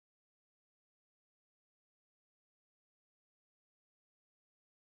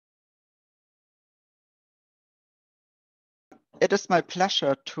It is my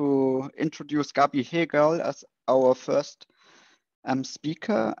pleasure to introduce Gabi Hegerl as our first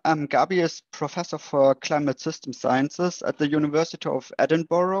speaker. Gabi is professor for climate system sciences at the University of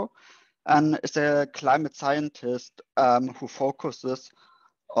Edinburgh and is a climate scientist who focuses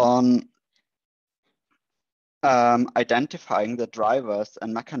on identifying the drivers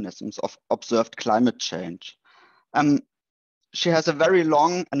and mechanisms of observed climate change. She has a very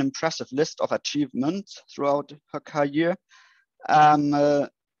long and impressive list of achievements throughout her career. And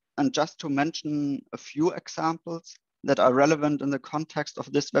just to mention a few examples that are relevant in the context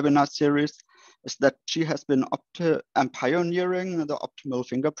of this webinar series is that she has been pioneering the optimal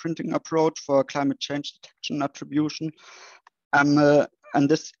fingerprinting approach for climate change detection and attribution. And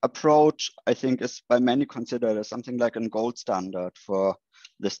this approach, I think, is by many considered as something like a gold standard for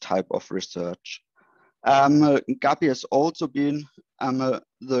this type of research. Gabi has also been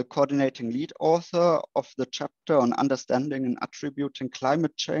the coordinating lead author of the chapter on understanding and attributing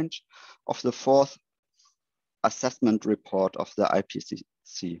climate change of the fourth assessment report of the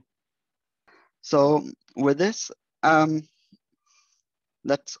IPCC. So with this,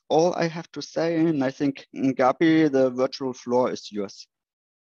 that's all I have to say. And I think, Gabi, the virtual floor is yours.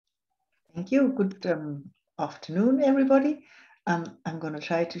 Thank you. Good afternoon, everybody. I'm going to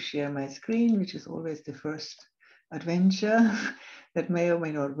try to share my screen, which is always the first adventure that may or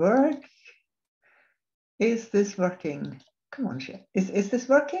may not work. Is this working? Come on, share. Is this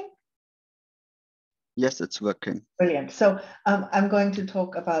working? Yes, it's working. Brilliant. So I'm going to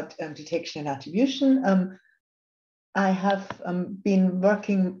talk about detection and attribution. I have been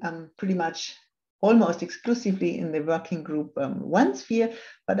working pretty much almost exclusively in the working group 1 sphere,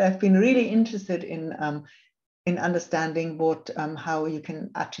 but I've been really interested in understanding how you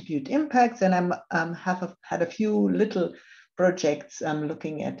can attribute impacts, and I have had a few little projects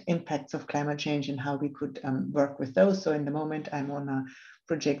looking at impacts of climate change and how we could work with those. So in the moment, I'm on a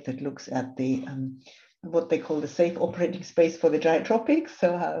project that looks at the what they call the safe operating space for the dry tropics.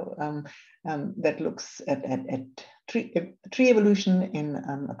 So how that looks at tree evolution in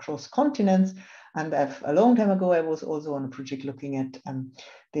across continents. And a long time ago, I was also on a project looking at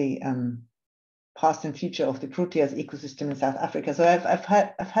the past and future of the proteas ecosystem in South Africa. So I've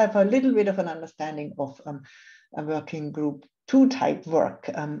had a little bit of an understanding of a working group 2 type work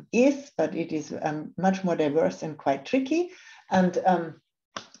but it is much more diverse and quite tricky. And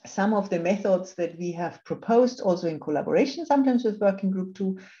some of the methods that we have proposed also in collaboration, sometimes with working group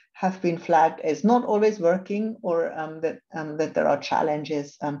 2, have been flagged as not always working, or that there are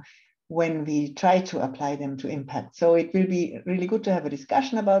challenges when we try to apply them to impact. So it will be really good to have a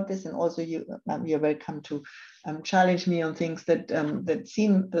discussion about this, and also you're welcome to challenge me on things that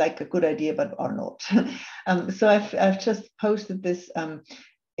seem like a good idea but are not. So I've just posted this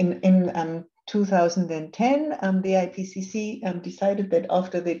in 2010. The IPCC decided that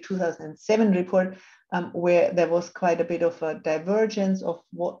after the 2007 report, where there was quite a bit of a divergence of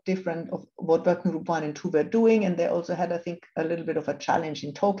what working group 1 and 2 were doing, and they also had, I think, a little bit of a challenge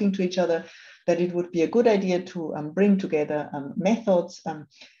in talking to each other, that it would be a good idea to bring together method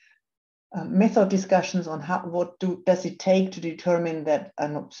discussions on what does it take to determine that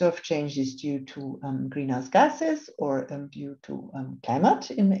an observed change is due to greenhouse gases or due to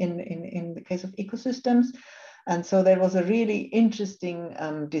climate in the case of ecosystems. And so there was a really interesting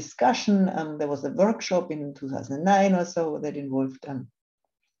discussion. There was a workshop in 2009 or so that involved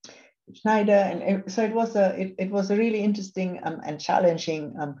Schneider, and so it was a really interesting and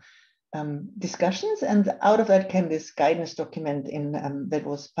challenging discussions. And out of that came this guidance document that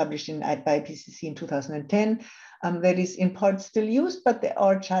was published by IPCC in 2010. That is in part still used, but there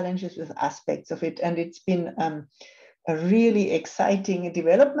are challenges with aspects of it, and it's been a really exciting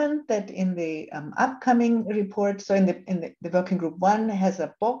development that in the upcoming report, so in the working group 1 has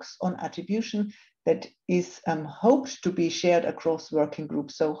a box on attribution that is hoped to be shared across working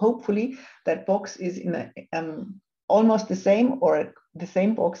groups. So hopefully that box is in almost the same, or the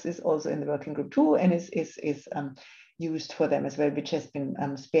same box is also in the working group 2 and is used for them as well, which has been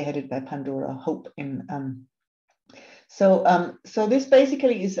spearheaded by Pandora Hope in So this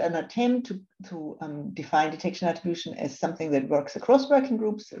basically is an attempt to define detection attribution as something that works across working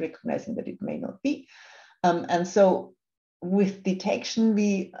groups, recognizing that it may not be. And so with detection,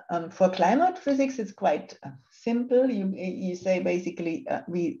 for climate physics, it's quite simple. You say basically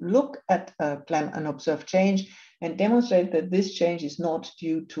we look at an observed change and demonstrate that this change is not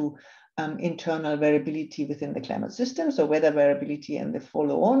due to internal variability within the climate system, so weather variability and the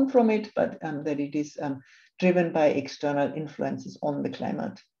follow on from it, but that it is driven by external influences on the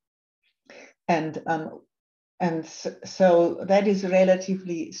climate. And And so that is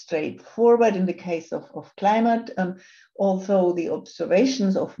relatively straightforward in the case of climate. Although the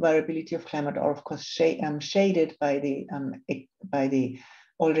observations of variability of climate are of course shaded by the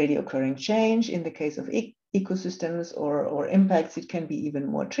already occurring change. In the case of ecosystems or impacts, it can be even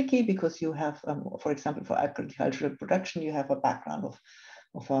more tricky because you have, for example, for agricultural production, you have a background of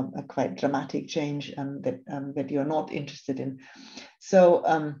a quite dramatic change that you're not interested in. So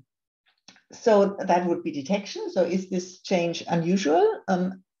so that would be detection. So is this change unusual?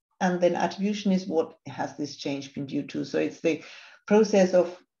 And then attribution is what has this change been due to. So it's the process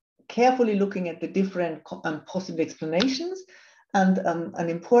of carefully looking at the different possible explanations. And an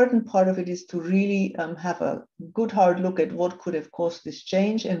important part of it is to really have a good hard look at what could have caused this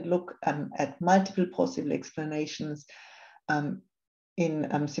change and look at multiple possible explanations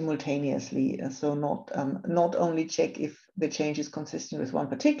simultaneously. So not only check if the change is consistent with one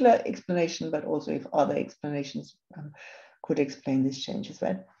particular explanation, but also if other explanations could explain this change as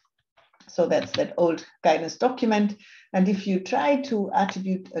well. So that's that old guidance document. And if you try to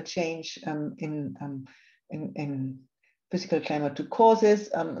attribute a change in physical climate to causes,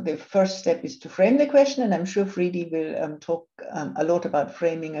 the first step is to frame the question. And I'm sure Friedi will talk a lot about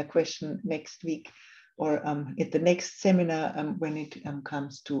framing a question next week or at the next seminar when it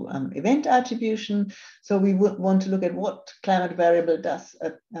comes to event attribution. So we would want to look at what climate variable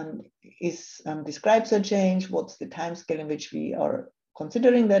describes a change, what's the timescale in which we are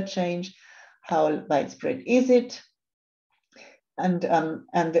considering that change, how widespread is it, and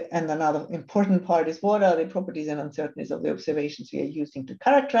another important part is what are the properties and uncertainties of the observations we are using to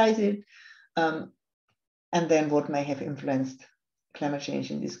characterize it, and then what may have influenced climate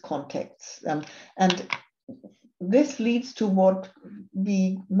change in these contexts. And this leads to what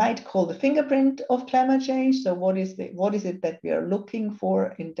we might call the fingerprint of climate change. So what is it that we are looking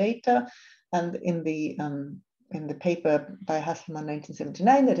for in data? And in the paper by Hasselmann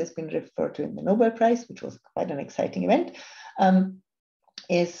 1979 that has been referred to in the Nobel Prize, which was quite an exciting event,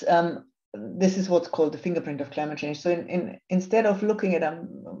 this is what's called the fingerprint of climate change. So instead of looking at a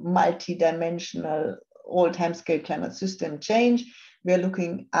multi-dimensional all timescale climate system change, we are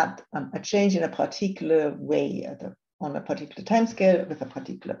looking at a change in a particular way on a particular timescale with a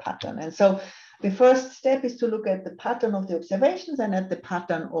particular pattern. And so the first step is to look at the pattern of the observations and at the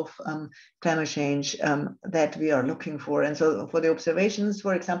pattern of climate change that we are looking for. And so for the observations,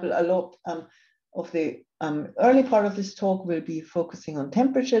 for example, a lot of the early part of this talk will be focusing on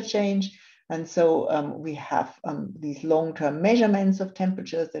temperature change. And so we have these long-term measurements of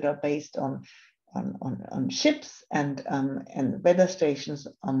temperatures that are based on ships and weather stations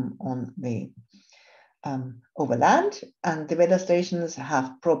on the over land. And the weather stations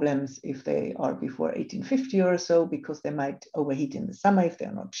have problems if they are before 1850 or so, because they might overheat in the summer if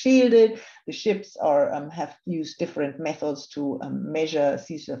they're not shielded. The ships have used different methods to measure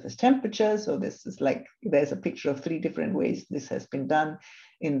sea surface temperature. So this is like, there's a picture of 3 different ways this has been done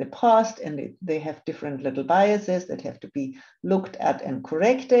in the past, and they have different little biases that have to be looked at and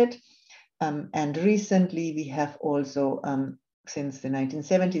corrected. And recently we have also, since the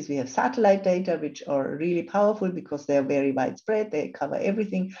 1970s, we have satellite data, which are really powerful because they're very widespread. They cover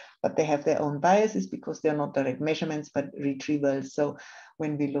everything, but they have their own biases because they're not direct measurements, but retrievals. So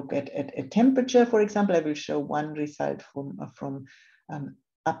when we look at temperature, for example, I will show one result from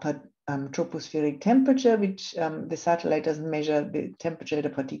upper tropospheric temperature, which the satellite doesn't measure the temperature at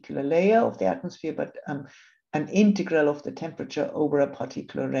a particular layer of the atmosphere, but an integral of the temperature over a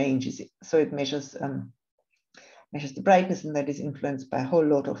particular range. So it measures the brightness, and that is influenced by a whole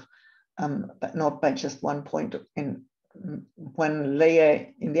lot of, but not by just one point in one layer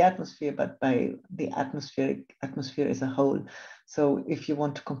in the atmosphere, but by the atmosphere as a whole. So if you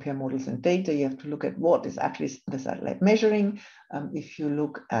want to compare models and data, you have to look at what is actually the satellite measuring. If you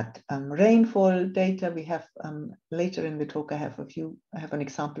look at rainfall data, we have later in the talk, I have an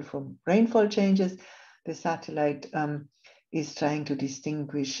example from rainfall changes. The satellite is trying to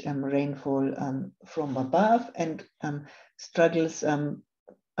distinguish rainfall from above, and struggles.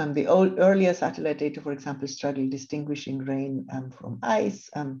 The earlier satellite data, for example, struggle distinguishing rain from ice,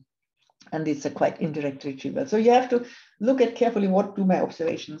 and it's a quite indirect retrieval. So you have to look at carefully, what do my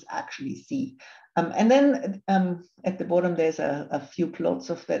observations actually see? And then at the bottom, there's a few plots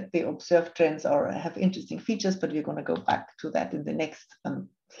of that. The observed trends have interesting features, but we're going to go back to that in the next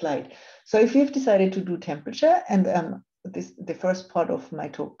slide. So if you've decided to do temperature, and the first part of my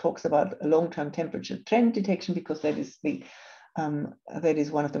talk talks about a long-term temperature trend detection, because that is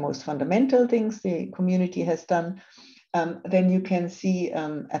one of the most fundamental things the community has done. Then you can see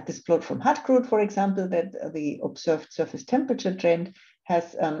at this plot from Hartgrove, for example, that the observed surface temperature trend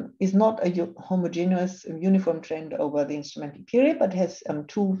is not a homogeneous uniform trend over the instrumental period, but has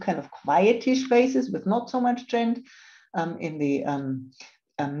two kind of quietish phases with not so much trend in the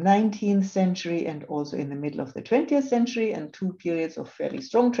 19th century and also in the middle of the 20th century, and two periods of fairly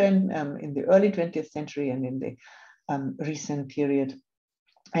strong trend in the early 20th century and in the recent period.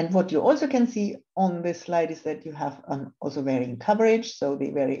 And what you also can see on this slide is that you have also varying coverage. So the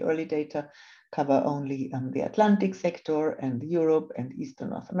very early data cover only the Atlantic sector and Europe and Eastern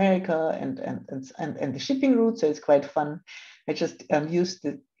North America and the shipping route. So it's quite fun. I just used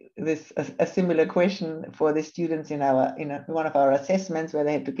a similar question for the students in one of our assessments, where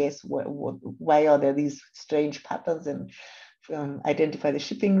they had to guess why are there these strange patterns and identify the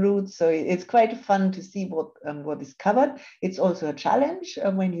shipping routes. So it's quite fun to see what is covered. It's also a challenge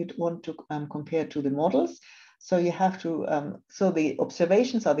when you want to compare to the models. So you have to, so the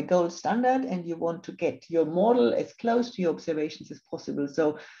observations are the gold standard, and you want to get your model as close to your observations as possible.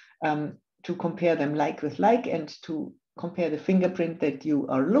 So to compare them like with like, and to compare the fingerprint that you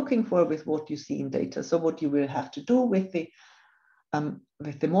are looking for with what you see in data. So what you will have to do with the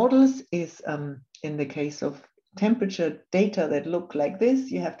models is, in the case of temperature data that look like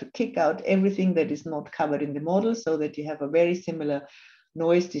this, you have to kick out everything that is not covered in the model, so that you have a very similar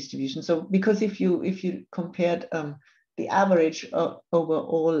noise distribution. So because if you compared the average over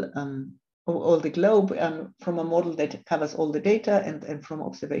all the globe from a model that covers all the data and from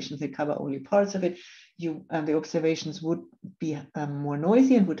observations that cover only parts of it, the observations would be more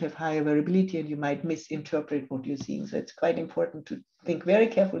noisy and would have higher variability, and you might misinterpret what you're seeing. So it's quite important to think very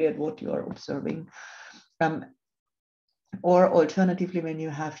carefully at what you are observing. Or alternatively, when you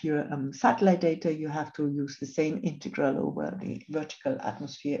have your satellite data, you have to use the same integral over the vertical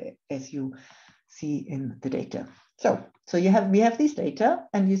atmosphere as you see in the data. So we have these data,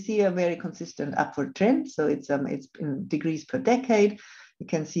 and you see a very consistent upward trend. So it's in degrees per decade. You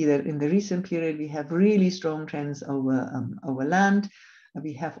can see that in the recent period, we have really strong trends over land.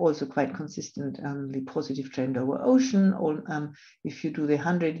 We have also quite consistently positive trend over ocean. If you do the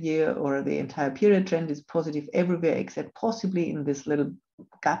 100-year or the entire period, trend is positive everywhere except possibly in this little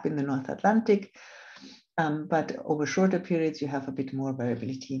gap in the North Atlantic. But over shorter periods, you have a bit more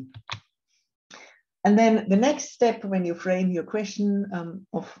variability. And then the next step, when you frame your question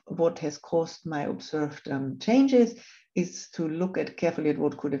of what has caused my observed changes, is to look carefully at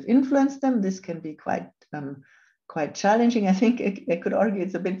what could have influenced them. This can be quite challenging. I think I could argue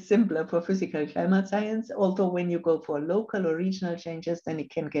it's a bit simpler for physical climate science, although when you go for local or regional changes, then it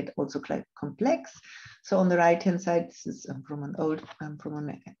can get also quite complex. So on the right-hand side, this is from a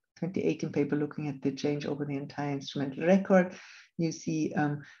 2018 paper looking at the change over the entire instrumental record. You see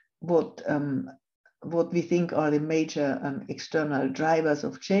what we think are the major external drivers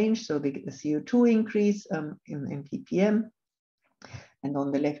of change. So the CO2 increase in ppm. And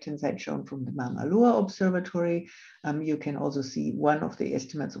on the left-hand side, shown from the Mauna Loa Observatory, you can also see one of the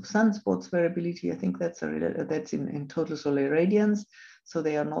estimates of sunspots variability. I think that's in total solar radiance. So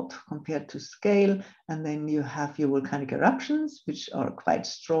they are not compared to scale. And then you have your volcanic eruptions, which are quite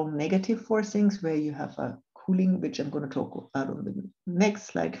strong negative forcings, where you have a cooling, which I'm going to talk about on the next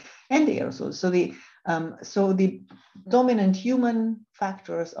slide, and the aerosols. So the dominant human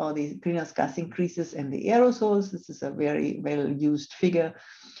factors are the greenhouse gas increases and the aerosols. This is a very well-used figure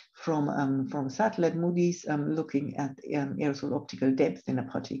from satellite Moody's looking at aerosol optical depth in a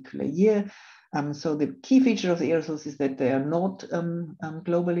particular year. So the key feature of the aerosols is that they are not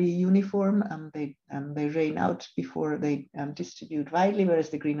globally uniform. They rain out before they distribute widely,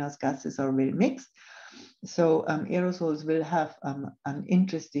 whereas the greenhouse gases are very mixed. So aerosols will have an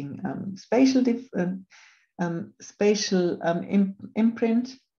interesting spatial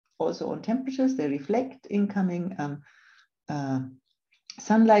imprint also on temperatures. They reflect incoming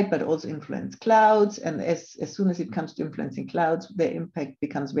sunlight, but also influence clouds. And as soon as it comes to influencing clouds, their impact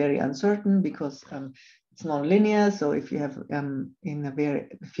becomes very uncertain because it's non-linear. So if you have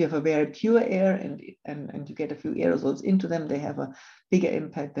a very pure air and you get a few aerosols into them, they have a bigger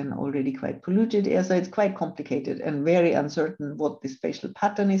impact than already quite polluted air. So it's quite complicated and very uncertain what the spatial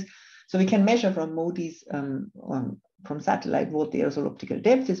pattern is. So we can measure from Moody's from satellite what the aerosol optical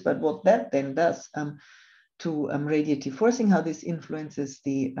depth is, but what that then does to radiative forcing, how this influences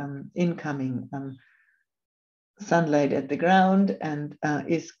the incoming sunlight at the ground, and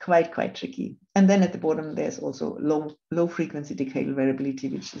is quite tricky. And then at the bottom, there's also low frequency decadal variability,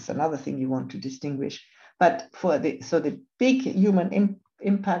 which is another thing you want to distinguish. But the big human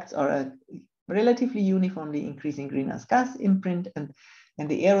impacts are a relatively uniformly increasing greenhouse gas imprint, and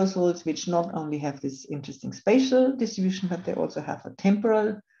the aerosols, which not only have this interesting spatial distribution, but they also have a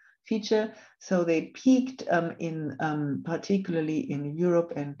temporal feature. So they peaked particularly in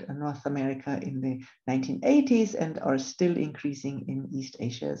Europe and North America in the 1980s and are still increasing in East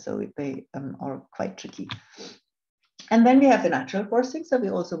Asia. So they are quite tricky. And then we have the natural forcing. So we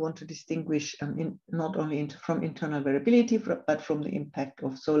also want to distinguish not only from internal variability, but from the impact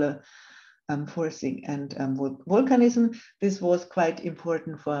of solar forcing and volcanism. This was quite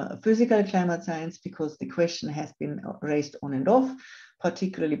important for physical climate science because the question has been raised on and off,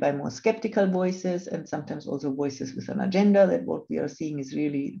 particularly by more skeptical voices and sometimes also voices with an agenda that what we are seeing is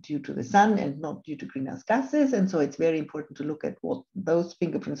really due to the sun and not due to greenhouse gases. And so it's very important to look at what those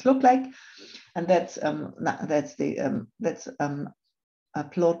fingerprints look like. And that's a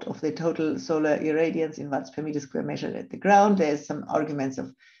plot of the total solar irradiance in watts per meter square measured at the ground. There's some arguments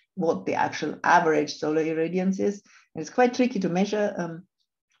of what the actual average solar irradiance is. And it's quite tricky to measure,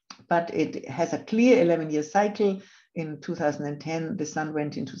 but it has a clear 11-year cycle. In 2010, the sun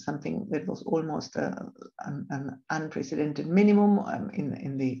went into something that was almost an unprecedented minimum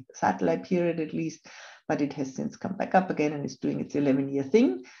in the satellite period at least, but it has since come back up again and is doing its 11-year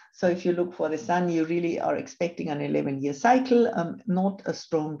thing. So if you look for the sun, you really are expecting an 11-year cycle, not a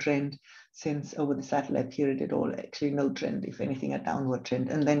strong trend since over the satellite period at all, actually no trend, if anything, a downward trend.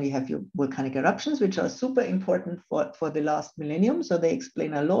 And then you have your volcanic eruptions, which are super important for the last millennium. So they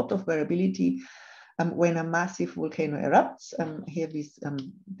explain a lot of variability when a massive volcano erupts. Here is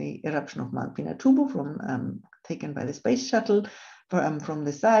the eruption of Mount Pinatubo taken by the space shuttle. From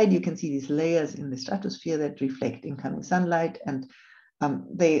the side, you can see these layers in the stratosphere that reflect incoming sunlight, and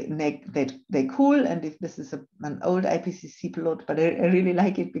they cool. And if this is an old IPCC plot, but I really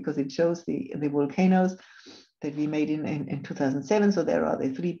like it because it shows the volcanoes that we made in 2007. So there are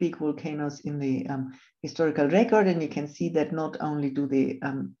the 3 big volcanoes in the historical record, and you can see that not only do the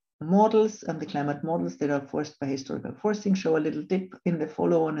models and the climate models that are forced by historical forcing show a little dip in the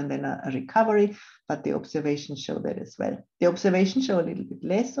follow-on and then a recovery, but the observations show that as well. The observations show a little bit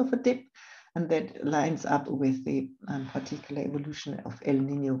less of a dip, and that lines up with the particular evolution of El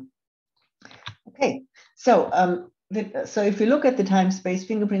Nino. Okay, so so if you look at the time-space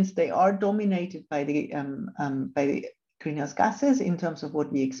fingerprints, they are dominated by the greenhouse gases in terms of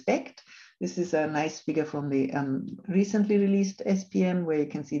what we expect. This is a nice figure from the recently released SPM, where you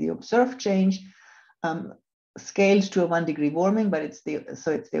can see the observed change scaled to a 1 degree warming, but it's the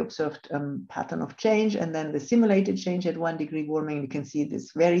observed pattern of change, and then the simulated change at 1 degree warming. You can see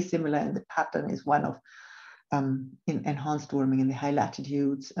this very similar, and the pattern is one of in enhanced warming in the high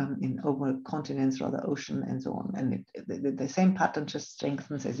latitudes, in over continents, rather ocean, and so on. And the same pattern just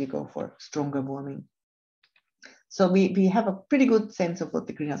strengthens as you go for stronger warming. So we have a pretty good sense of what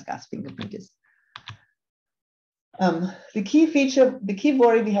the greenhouse gas fingerprint is. The key feature, the key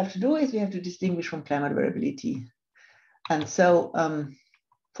worry we have to do is we have to distinguish from climate variability. And so,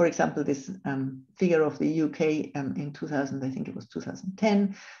 for example, this figure of the UK in 2000, I think it was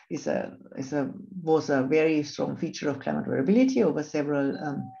 2010, was a very strong feature of climate variability over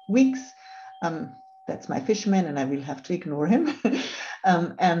several weeks. That's my fisherman, and I will have to ignore him.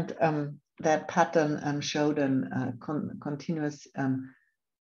 That pattern showed a continuous.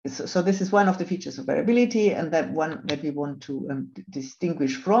 So this is one of the features of variability, and that one that we want to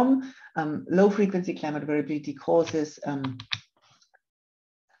distinguish from. Low frequency climate variability causes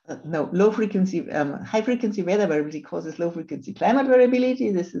high frequency weather variability causes low frequency climate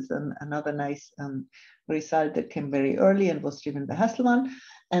variability. This is another nice result that came very early and was driven by Hasselmann.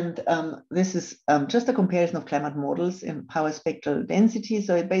 And this is just a comparison of climate models in power spectral density.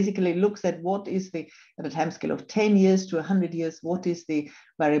 So it basically looks at what is at a time scale of 10 years to 100 years, what is the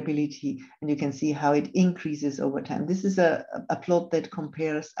variability, and you can see how it increases over time. This is a plot that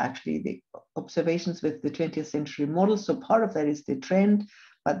compares actually the observations with the 20th century models. So part of that is the trend,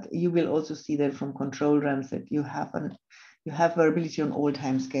 but you will also see that from control runs that you have variability on all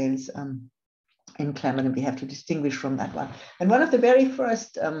time scales in climate, and we have to distinguish from that one. And one of the very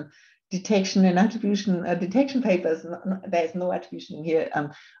first detection and attribution detection papers, there is no attribution here,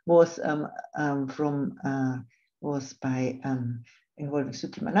 was by involving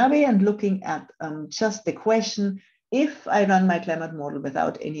Suki Manabe and looking at just the question: if I run my climate model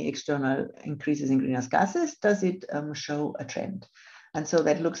without any external increases in greenhouse gases, does it show a trend? And so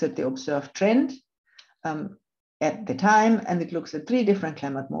that looks at the observed trend at the time, and it looks at 3 different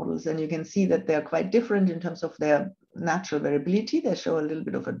climate models. And you can see that they're quite different in terms of their natural variability. They show a little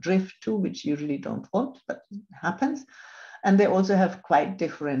bit of a drift too, which you really don't want, but it happens. And they also have quite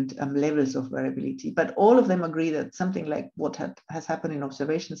different levels of variability. But all of them agree that something like what has happened in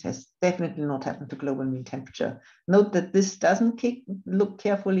observations has definitely not happened to global mean temperature. Note that this doesn't look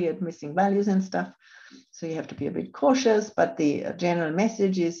carefully at missing values and stuff. So you have to be a bit cautious, but the general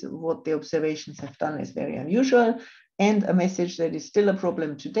message is what the observations have done is very unusual. And a message that is still a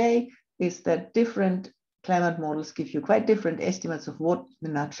problem today is that different climate models give you quite different estimates of what the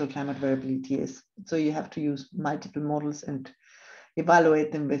natural climate variability is. So you have to use multiple models and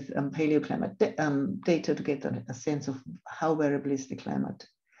evaluate them with paleoclimate data to get a sense of how variable is the climate,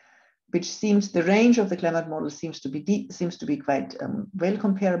 which seems the range of the climate model seems to be quite well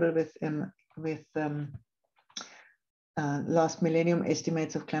comparable with last millennium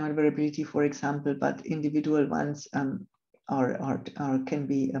estimates of climate variability, for example, but individual ones can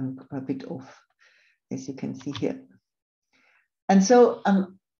be a bit off, as you can see here. And so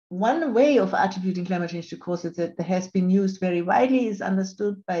one way of attributing climate change to causes that has been used very widely, is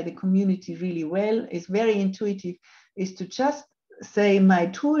understood by the community really well, is very intuitive, is to just say my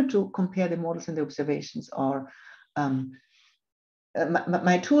tool to compare the models and the observations are,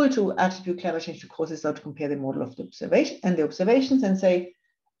 my tool to attribute climate change to causes are to compare the model of the observation and the observations and say,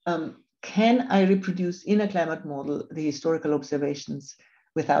 can I reproduce in a climate model the historical observations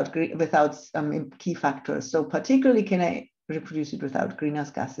without key factors? So particularly, can I reproduce it without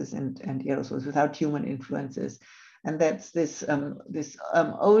greenhouse gases and aerosols, without human influences? And that's this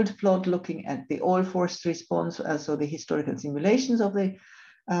old plot looking at the all-forced response, so the historical simulations of the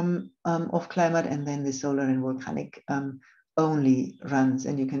of climate, and then the solar and volcanic only runs.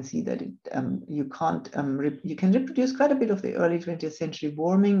 And you can see that you can reproduce quite a bit of the early 20th century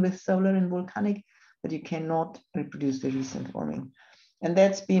warming with solar and volcanic, but you cannot reproduce the recent warming. And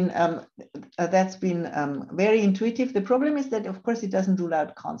that's been very intuitive. The problem is that, of course, it doesn't rule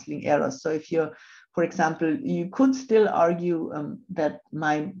out canceling errors. So if you're, for example, you could still argue that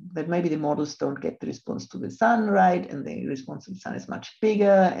maybe the models don't get the response to the sun right, and the response to the sun is much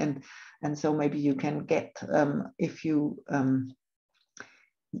bigger, and so maybe you can get if you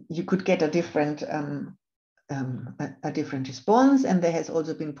could get a different response. And there has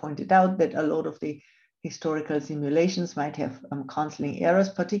also been pointed out that a lot of the historical simulations might have cancelling errors,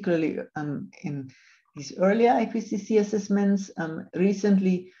 particularly in these earlier IPCC assessments.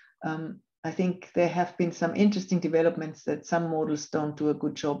 Recently, I think there have been some interesting developments that some models don't do a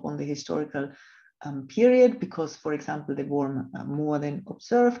good job on the historical period because, for example, they warm more than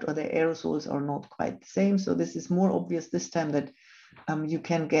observed, or the aerosols are not quite the same. So this is more obvious this time that you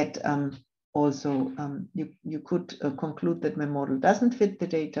can get you could conclude that my model doesn't fit the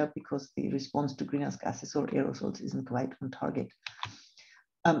data because the response to greenhouse gases or aerosols isn't quite on target.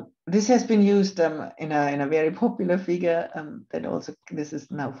 This has been used in a very popular figure that also, this is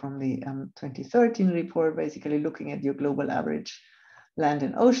now from the 2013 report, basically looking at your global average land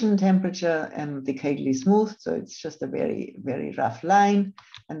and ocean temperature and decadally smooth. So it's just a very, very rough line.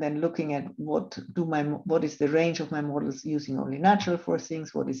 And then looking at what is the range of my models using only natural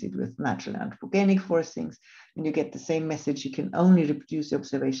forcings, what is it with natural and anthropogenic forcings, and you get the same message. You can only reproduce the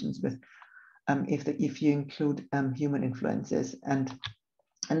observations with if you include human influences, and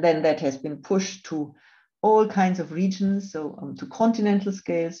then that has been pushed to all kinds of regions, so to continental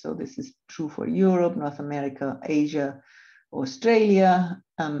scales. So this is true for Europe, North America, Asia, Australia,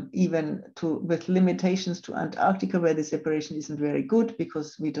 even with limitations to Antarctica, where the separation isn't very good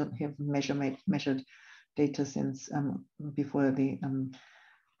because we don't have measured data since before the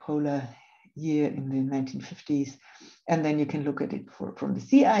polar year in the 1950s. And then you can look at it from the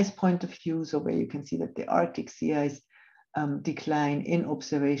sea ice point of view, so where you can see that the Arctic sea ice decline in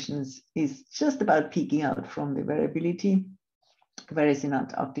observations is just about peaking out from the variability, whereas in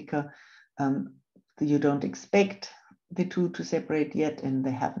Antarctica, you don't expect the two to separate yet, and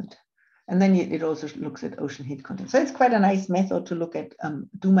they haven't. And then it also looks at ocean heat content. So it's quite a nice method to look at,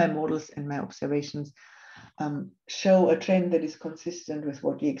 do my models and my observations show a trend that is consistent with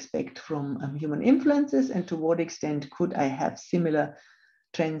what we expect from human influences, and to what extent could I have similar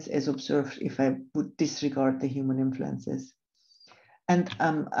trends as observed if I would disregard the human influences. And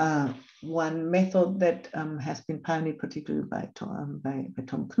one method that has been pioneered particularly by Tom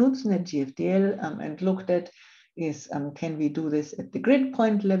Gudmundsson at GFDL and looked at is, can we do this at the grid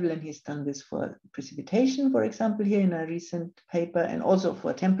point level? And he's done this for precipitation, for example, here in a recent paper, and also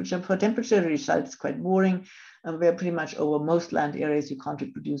for temperature. For temperature, the result is quite boring. Where pretty much over most land areas, you can't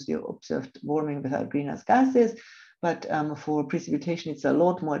reproduce the observed warming without greenhouse gases. But for precipitation, it's a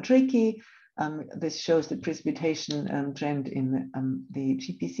lot more tricky. This shows the precipitation trend in the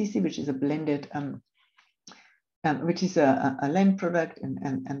GPCC, which is a blended, which is a land product,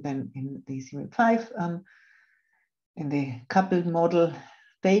 and then in the ISIMIP-5, in the coupled model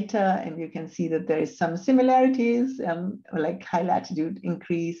data, and you can see that there is some similarities, like high latitude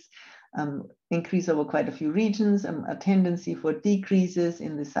increase increase over quite a few regions, a tendency for decreases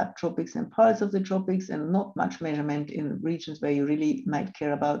in the subtropics and parts of the tropics, and not much measurement in regions where you really might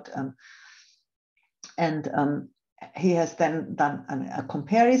care about. He has then done a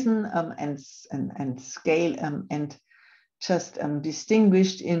comparison and scale and just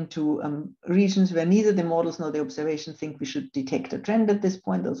distinguished into regions where neither the models nor the observation think we should detect a trend at this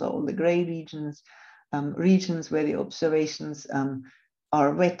point. Those are all the gray regions, regions where the observations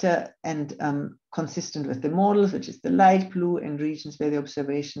are wetter and consistent with the models, which is the light blue, and regions where the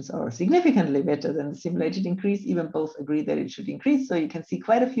observations are significantly better than the simulated increase. Even both agree that it should increase. So you can see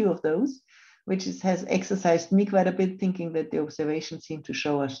quite a few of those, which has exercised me quite a bit, thinking that the observations seem to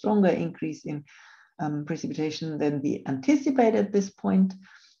show a stronger increase in precipitation than we anticipate at this point.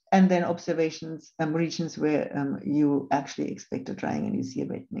 And then observations, regions where you actually expect a drying and you see a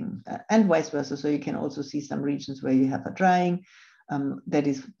wettening, and vice versa. So you can also see some regions where you have a drying that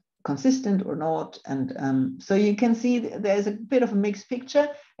is consistent or not. And so you can see there's a bit of a mixed picture.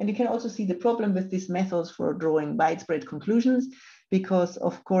 And you can also see the problem with these methods for drawing widespread conclusions, because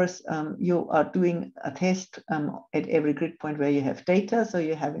of course you are doing a test at every grid point where you have data. So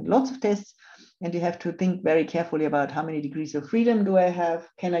you're having lots of tests, and you have to think very carefully about how many degrees of freedom do I have?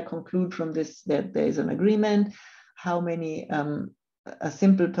 Can I conclude from this that there is an agreement? How many, a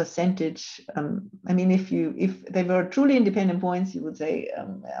simple percentage. I mean, if they were truly independent points, you would say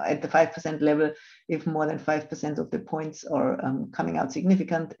at the 5% level, if more than 5% of the points are coming out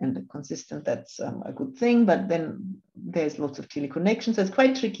significant and consistent, that's a good thing. But then there's lots of teleconnections. So it's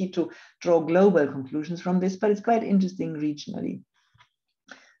quite tricky to draw global conclusions from this, but it's quite interesting regionally.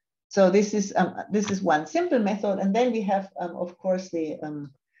 So this is one simple method, and then we have, of course, the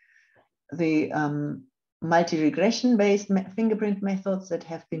multi-regression-based fingerprint methods that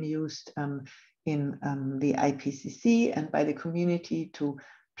have been used in the IPCC and by the community to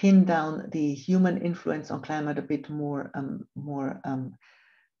pin down the human influence on climate a bit more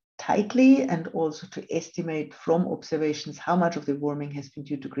tightly, and also to estimate from observations how much of the warming has been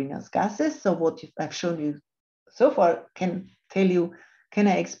due to greenhouse gases. So what I've shown you so far can tell you, can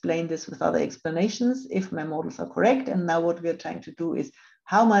I explain this with other explanations if my models are correct? And now what we're trying to do is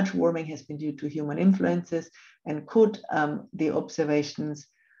how much warming has been due to human influences, and could the observations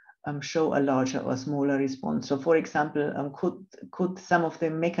show a larger or smaller response? So for example, could some of the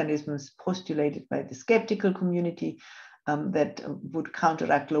mechanisms postulated by the skeptical community that would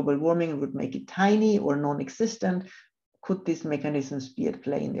counteract global warming and would make it tiny or non-existent, could these mechanisms be at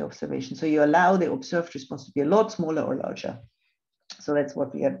play in the observation? So you allow the observed response to be a lot smaller or larger. So that's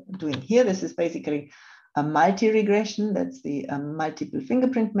what we are doing here. This is basically a multi-regression. That's the multiple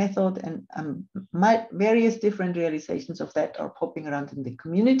fingerprint method, and various different realizations of that are popping around in the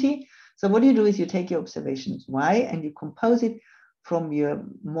community. So what you do is you take your observations Y and you compose it from your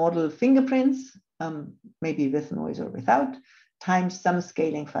model fingerprints, maybe with noise or without, times some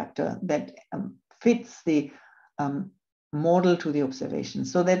scaling factor that fits the model to the observation.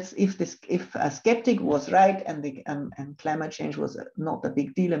 So that's if a skeptic was right and the and climate change was not a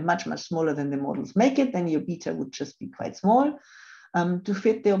big deal and much smaller than the models make it, then your beta would just be quite small to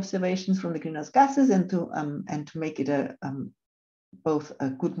fit the observations from the greenhouse gases, and to make it both a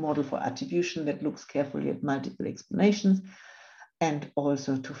good model for attribution that looks carefully at multiple explanations, and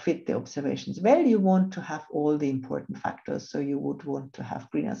also to fit the observations well. You want to have all the important factors. So you would want to have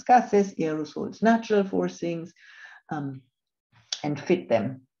greenhouse gases, aerosols, natural forcings, and fit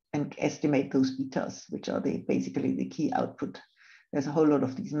them and estimate those betas, which are basically the key output. There's a whole lot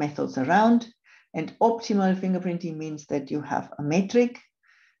of these methods around, and optimal fingerprinting means that you have a metric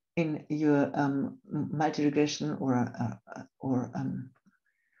in your multi-regression or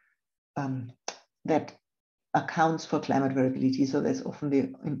that accounts for climate variability. So there's often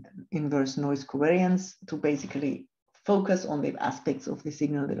the inverse noise covariance to basically focus on the aspects of the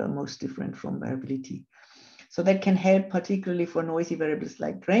signal that are most different from variability. So that can help particularly for noisy variables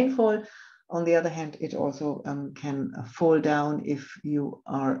like rainfall. On the other hand, it also can fall down if you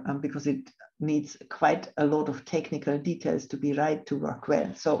are, because it needs quite a lot of technical details to be right to work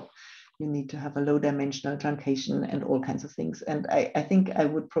well. So you need to have a low dimensional truncation and all kinds of things. And I think I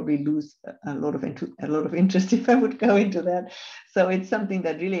would probably lose a lot of interest if I would go into that. So it's something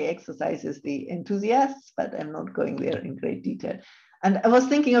that really exercises the enthusiasts, but I'm not going there in great detail. And I was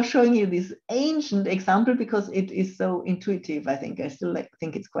thinking of showing you this ancient example because it is so intuitive. I think I still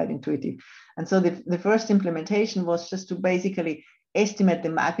think it's quite intuitive. And so the first implementation was just to basically estimate the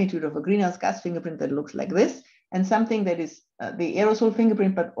magnitude of a greenhouse gas fingerprint that looks like this, and something that is the aerosol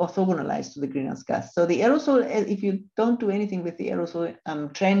fingerprint, but orthogonalized to the greenhouse gas. So the aerosol, if you don't do anything with the aerosol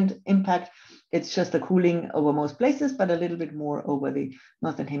trend impact, it's just a cooling over most places, but a little bit more over the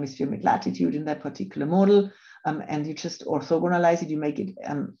northern hemisphere mid-latitude in that particular model. And you just orthogonalize it.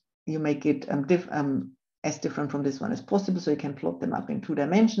 You make it as different from this one as possible, so you can plot them up in 2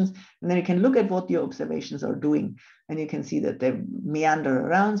 dimensions, and then you can look at what your observations are doing, and you can see that they meander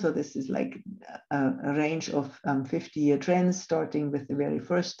around. So this is like a range of 50-year trends, starting with the very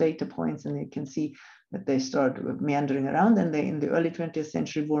first data points, and you can see that they start meandering around, and they, in the early 20th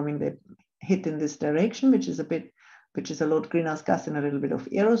century warming, they hit in this direction, which is a lot greenhouse gas and a little bit of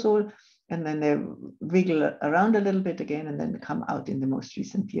aerosol. And then they wiggle around a little bit again, and then come out in the most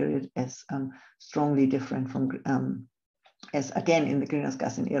recent period as strongly different from, as again in the greenhouse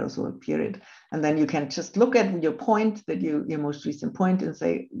gas and aerosol period. And then you can just look at your point, that your most recent point, and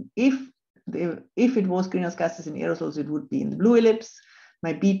say, if it was greenhouse gases and aerosols, it would be in the blue ellipse.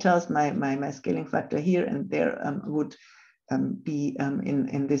 My betas, my scaling factor here and there would be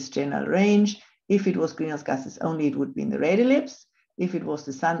in this general range. If it was greenhouse gases only, it would be in the red ellipse. If it was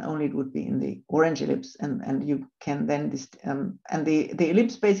the sun only, it would be in the orange ellipse, and you can then and the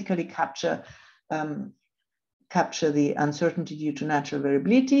ellipse basically capture the uncertainty due to natural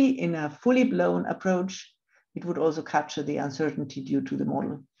variability. In a fully blown approach, it would also capture the uncertainty due to the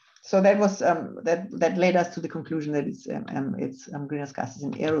model. So that was that led us to the conclusion that it's greenhouse gases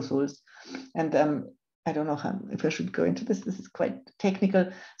and aerosols. And I don't know if I should go into this. This is quite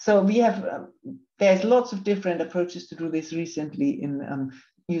technical. So we have there's lots of different approaches to do this recently in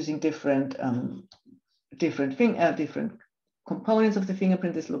using different components of the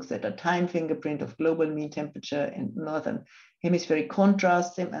fingerprint. This looks at a time fingerprint of global mean temperature in northern hemispheric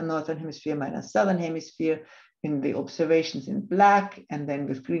contrast, northern hemisphere minus southern hemisphere, in the observations in black, and then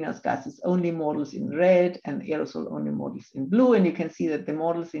with greenhouse gases only models in red and aerosol only models in blue. And you can see that the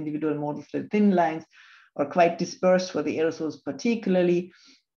models, individual models, the thin lines, are quite dispersed for the aerosols particularly.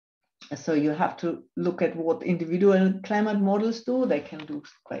 So you have to look at what individual climate models do. They can do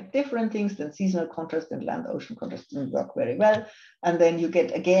quite different things. Then seasonal contrast and land-ocean contrast doesn't work very well. And then you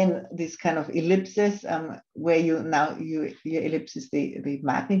get, again, this kind of ellipses where your ellipse is the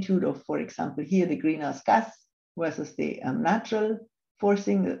magnitude of, for example, here, the greenhouse gas versus the natural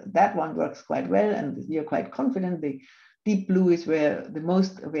forcing. That one works quite well, and you're quite confident. The deep blue is where the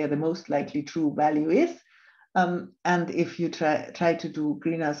most likely true value is. And if you try to do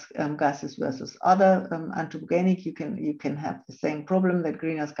greenhouse gases versus other anthropogenic, you can have the same problem, that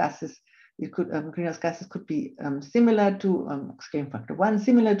greenhouse gases could be similar to scaling factor 1,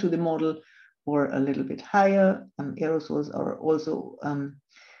 similar to the model, or a little bit higher. Aerosols are also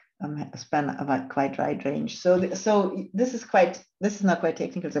span a quite wide range. So this is not quite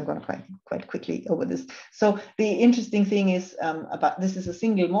technical, so I'm going to quite quickly over this. So the interesting thing is about this is a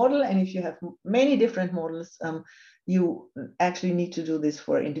single model, and if you have many different models, you actually need to do this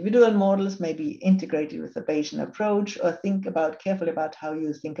for individual models, maybe integrated with a Bayesian approach, or think carefully about how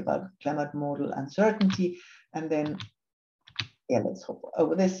you think about climate model uncertainty. And then, yeah, let's hop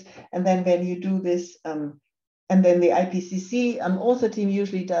over this. And then when you do this, and then the IPCC author team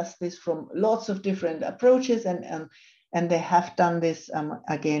usually does this from lots of different approaches, and they have done this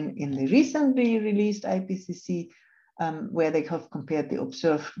again in the recently released IPCC, where they have compared the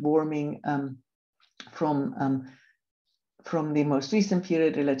observed warming from the most recent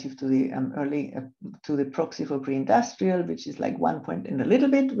period relative to the to the proxy for pre-industrial, which is like 1 point and a little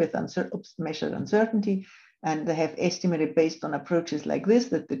bit with measured uncertainty. And they have estimated, based on approaches like this,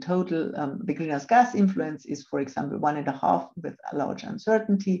 that the total, the greenhouse gas influence is, for example, 1.5 with a large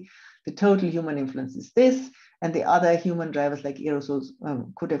uncertainty. The total human influence is this, and the other human drivers like aerosols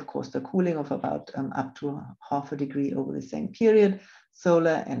could have caused a cooling of about up to 0.5 degree over the same period.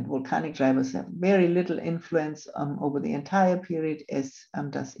 Solar and volcanic drivers have very little influence over the entire period, as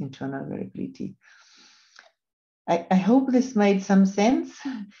does internal variability. I hope this made some sense.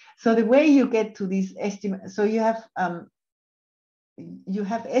 So the way you get to these estimates, so you have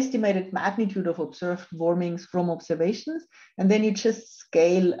estimated magnitude of observed warmings from observations, and then you just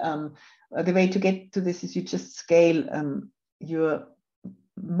scale. The way to get to this is you just scale your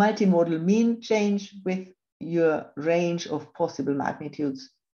multimodal mean change with your range of possible magnitudes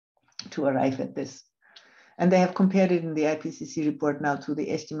to arrive at this. And they have compared it in the IPCC report now to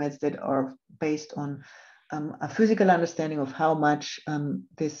the estimates that are based on a physical understanding of how much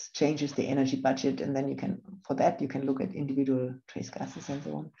this changes the energy budget, and then you can look at individual trace gases and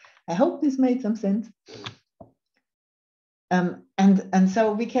so on. I hope this made some sense. And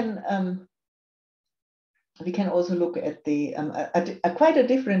so we can also look at the quite a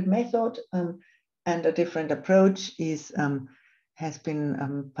different method and a different approach has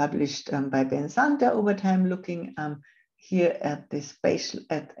been published by Ben Sander over time, looking here at the spatial,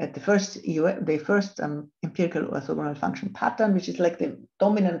 at the first empirical orthogonal function pattern, which is like the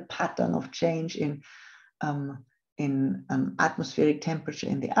dominant pattern of change in atmospheric temperature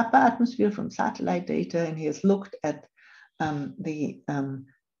in the upper atmosphere from satellite data. And he has looked at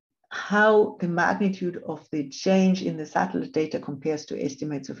how the magnitude of the change in the satellite data compares to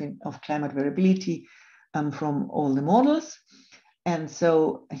estimates of climate variability from all the models. And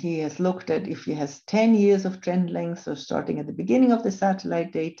so he has looked at if he has 10 years of trend length, so starting at the beginning of the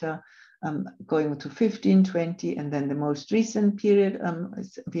satellite data, going to 15, 20, and then the most recent period,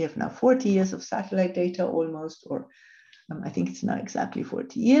 we have now 40 years of satellite data almost, or I think it's now exactly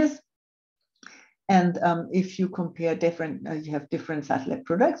 40 years. And if you compare different, you have different satellite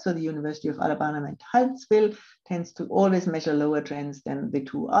products. So the University of Alabama and Huntsville tends to always measure lower trends than the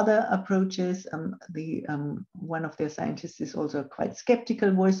two other approaches. One of their scientists is also a quite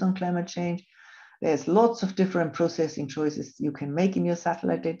skeptical voice on climate change. There's lots of different processing choices you can make in your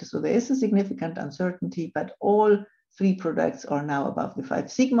satellite data. So there is a significant uncertainty, but all three products are now above the 5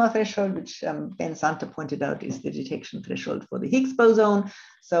 sigma threshold, which Ben Santer pointed out is the detection threshold for the Higgs boson.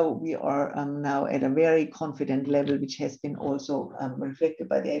 So we are now at a very confident level, which has been also reflected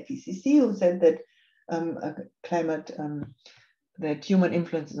by the IPCC, who said that that human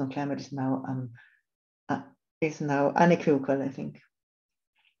influences on climate is now unequivocal, I think.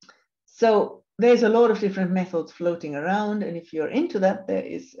 So there's a lot of different methods floating around, and if you're into that, there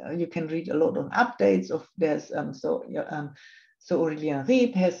is you can read a lot of updates of there's so Aurélien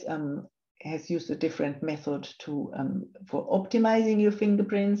Rieb has used a different method for optimizing your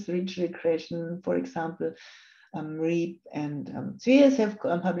fingerprints, ridge regression, for example. Rieb and Zwiers have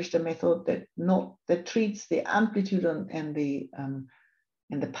published a method that treats the amplitude and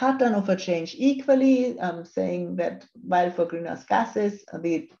the pattern of a change equally, saying that while for greenhouse gases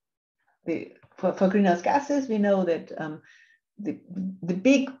for greenhouse gases, we know that the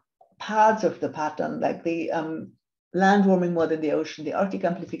big parts of the pattern, like the land warming more than the ocean, the Arctic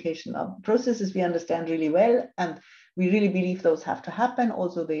amplification of processes, we understand really well, and we really believe those have to happen.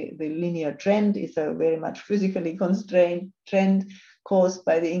 Also, the linear trend is a very much physically constrained trend caused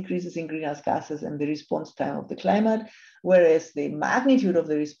by the increases in greenhouse gases and the response time of the climate, whereas the magnitude of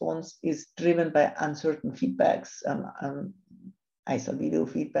the response is driven by uncertain feedbacks, isalbedo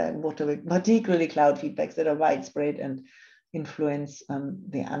feedback, water, particularly cloud feedbacks that are widespread and influence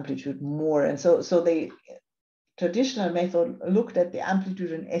the amplitude more. And so the traditional method looked at the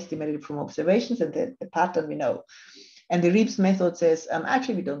amplitude and estimated from observations, and the pattern we know. And the Rieb's method says,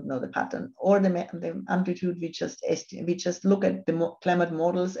 actually, we don't know the pattern or the amplitude. We just look at the climate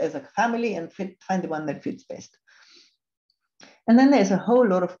models as a family and find the one that fits best. And then there's a whole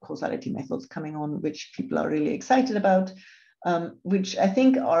lot of causality methods coming on, which people are really excited about. Which I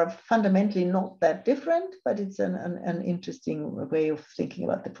think are fundamentally not that different, but it's an interesting way of thinking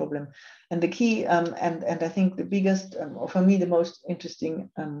about the problem. And the key, and I think the biggest, or for me, the most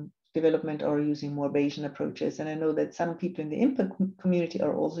interesting development are using more Bayesian approaches. And I know that some people in the impact community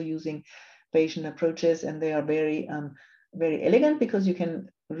are also using Bayesian approaches, and they are very, very elegant because you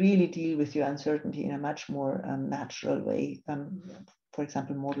can really deal with your uncertainty in a much more natural way. For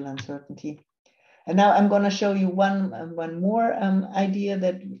example, model uncertainty. And now I'm going to show you one more idea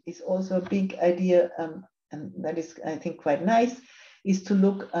that is also a big idea, and that is, I think, quite nice, is to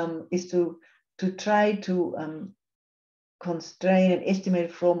look, to try to constrain and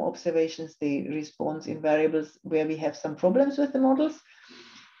estimate from observations the response in variables where we have some problems with the models,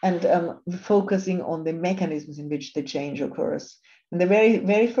 and focusing on the mechanisms in which the change occurs. And the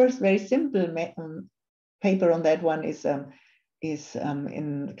very first, very simple paper on that one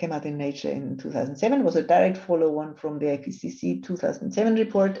came out in Nature in 2007, was a direct follow-on from the IPCC 2007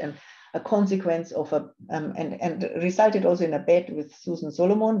 report, and a consequence of and resulted also in a bet with Susan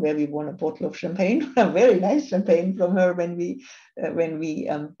Solomon, where we won a bottle of champagne, a very nice champagne from her when we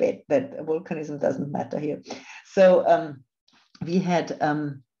bet that volcanism doesn't matter here. So we had.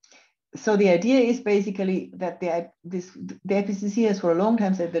 So the idea is basically that the IPCC has for a long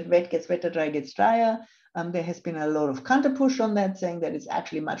time said that wet gets wetter, dry gets drier. There has been a lot of counter push on that, saying that it's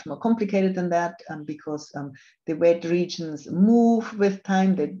actually much more complicated than that, because the wet regions move with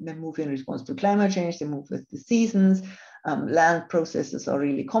time. They move in response to climate change. They move with the seasons. Land processes are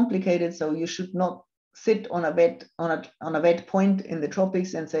really complicated. So you should not sit on a wet point in the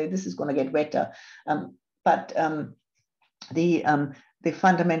tropics and say this is going to get wetter. But the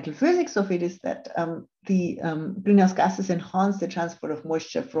fundamental physics of it is that the greenhouse gases enhance the transport of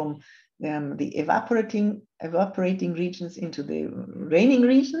moisture from the evaporating regions into the raining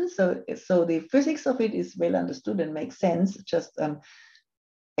regions. So the physics of it is well understood and makes sense. Just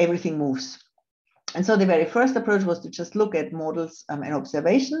everything moves. And so the very first approach was to just look at models and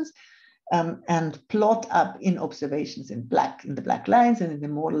observations and plot up in observations in the black lines, and in the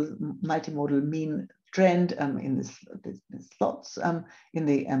multimodal mean trend in the slots, in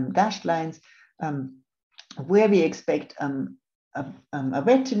the dashed lines, where we expect a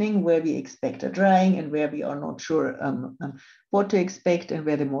wettening, where we expect a drying, and where we are not sure what to expect, and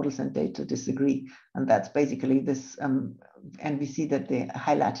where the models and data disagree. And that's basically this, and we see that the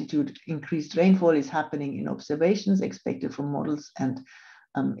high latitude increased rainfall is happening in observations expected from models, and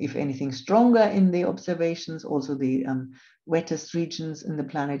if anything stronger in the observations, also the wettest regions in the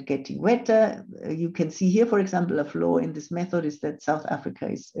planet getting wetter. You can see here, for example, a flaw in this method is that South Africa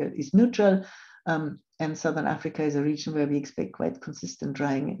is neutral, and Southern Africa is a region where we expect quite consistent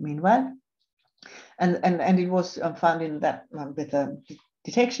drying meanwhile. And it was found in that with a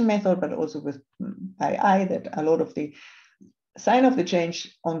detection method, but also with by eye, that a lot of the sign of the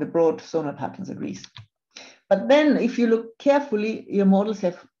change on the broad zonal patterns agrees. But then if you look carefully, your models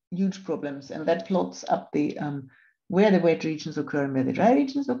have huge problems, and that plots up the where the wet regions occur and where the dry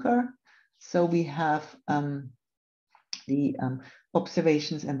regions occur. So we have the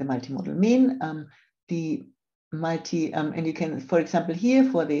observations and the multimodal mean, and you can, for example, here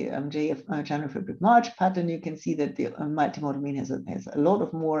for the January, February, March pattern, you can see that the multimodal mean has a lot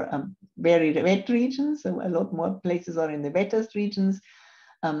of more very wet regions. So a lot more places are in the wettest regions.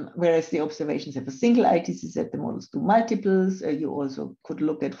 Whereas the observations have a single ITCZ, the models do multiples. You also could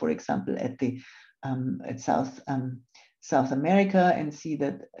look at, for example, at the South America and see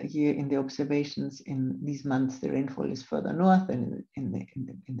that here in the observations in these months, the rainfall is further north than in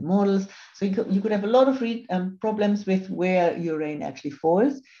the models. So you could have a lot of problems with where your rain actually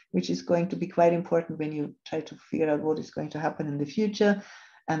falls, which is going to be quite important when you try to figure out what is going to happen in the future.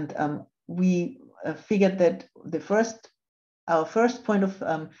 And we figured that our first point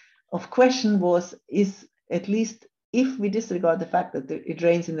of question was, is at least if we disregard the fact that it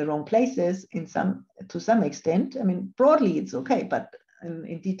rains in the wrong places to some extent, I mean, broadly it's okay, but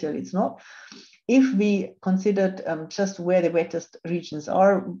in detail it's not. If we considered just where the wettest regions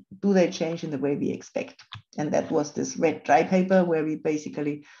are, do they change in the way we expect? And that was this wet-dry paper where we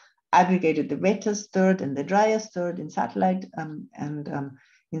basically aggregated the wettest third and the driest third in satellite and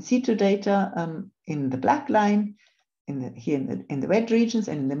in situ data in the black line, here in the wet regions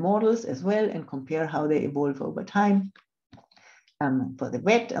and in the models as well, and compare how they evolve over time for the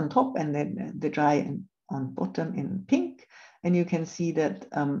wet on top and then the dry on bottom in pink. And you can see that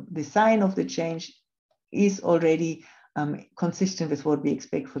the sign of the change is already consistent with what we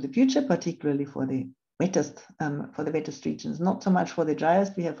expect for the future, particularly for the wettest regions, not so much for the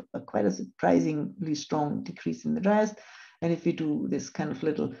driest. We have quite a surprisingly strong decrease in the driest. And if we do this kind of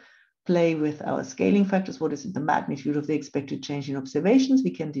little play with our scaling factors, what is the magnitude of the expected change in observations,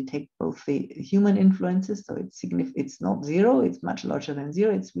 we can detect both the human influences. So it's not zero, it's much larger than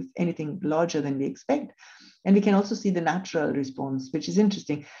zero. It's with anything larger than we expect. And we can also see the natural response, which is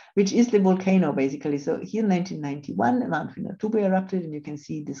interesting, which is the volcano basically. So here in 1991, Mount Pinatubo erupted, and you can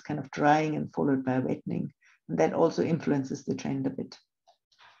see this kind of drying and followed by a wettening. And that also influences the trend a bit.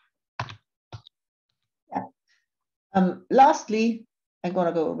 Yeah. Lastly, I'm going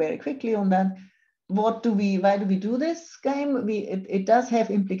to go very quickly on that. Why do we do this game? It does have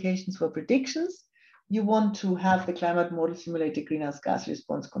implications for predictions. You want to have the climate model simulate the greenhouse gas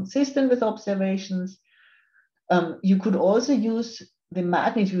response consistent with observations. You could also use the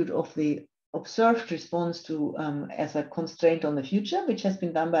magnitude of the observed response to as a constraint on the future, which has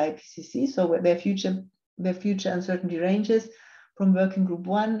been done by IPCC. So their future uncertainty ranges from working group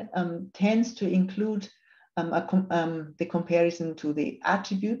 1 tends to include the comparison to the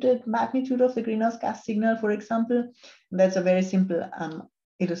attributed magnitude of the greenhouse gas signal, for example. And that's a very simple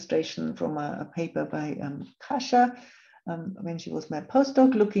illustration from a paper by Kasia when she was my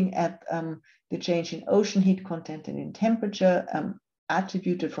postdoc, looking at the change in ocean heat content and in temperature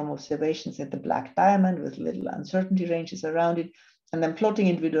attributed from observations at the black diamond with little uncertainty ranges around it, and then plotting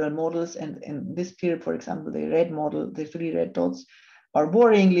individual models. And in this period, for example, the red model, the 3 red dots, are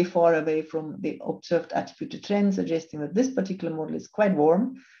worryingly far away from the observed attributed trend, suggesting that this particular model is quite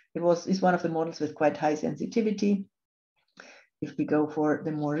warm. It's one of the models with quite high sensitivity. If we go for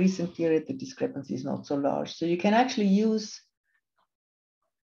the more recent period, the discrepancy is not so large. So you can actually use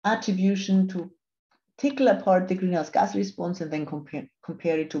attribution to tickle apart the greenhouse gas response and then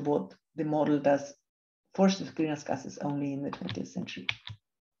compare it to what the model does for greenhouse gases only in the 20th century.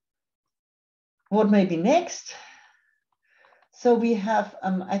 What may be next? So we have,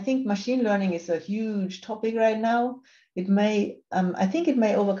 I think machine learning is a huge topic right now. It may, I think it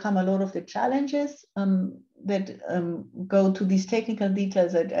may overcome a lot of the challenges. go to these technical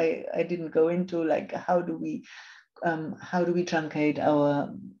details that I didn't go into, like how do we truncate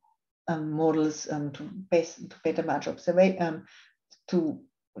our models to better match observation, to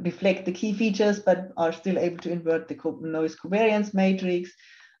reflect the key features, but are still able to invert the noise covariance matrix.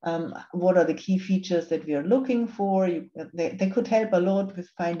 What are the key features that we are looking for? They could help a lot with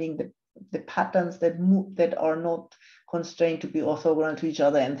finding the patterns that are not constrained to be orthogonal to each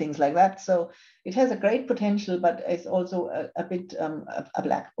other and things like that. So it has a great potential, but it's also a bit a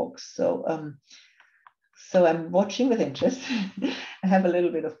black box. So so I'm watching with interest. I have a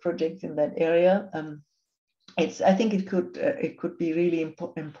little bit of projects in that area. I think it could be really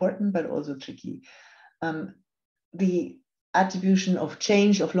important, but also tricky. The attribution of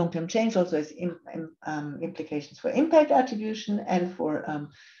change, of long-term change, also has implications for impact attribution and for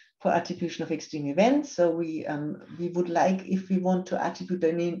attribution of extreme events. So we would like, if we want to attribute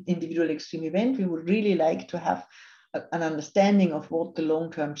an individual extreme event, we would really like to have an understanding of what the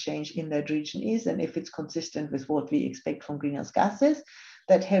long-term change in that region is, and if it's consistent with what we expect from greenhouse gases.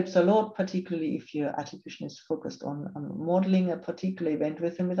 That helps a lot, particularly if your attribution is focused on modeling a particular event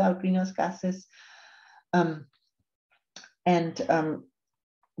with and without greenhouse gases. And I'm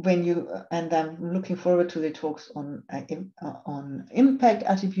looking forward to the talks on impact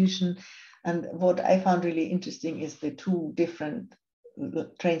attribution. And what I found really interesting is the two different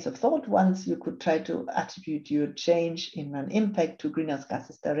trains of thought. Once you could try to attribute your change in an impact to greenhouse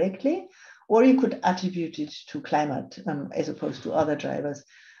gases directly, or you could attribute it to climate as opposed to other drivers.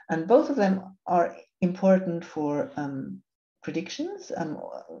 And both of them are important for predictions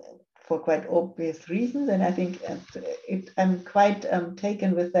for quite obvious reasons. And I think I'm quite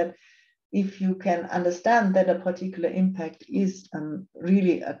taken with that. If you can understand that a particular impact is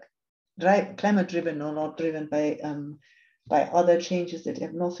really climate driven or not driven by other changes that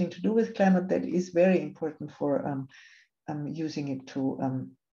have nothing to do with climate, that is very important for using it to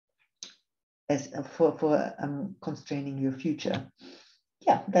for constraining your future.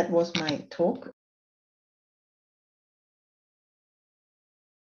 Yeah, that was my talk.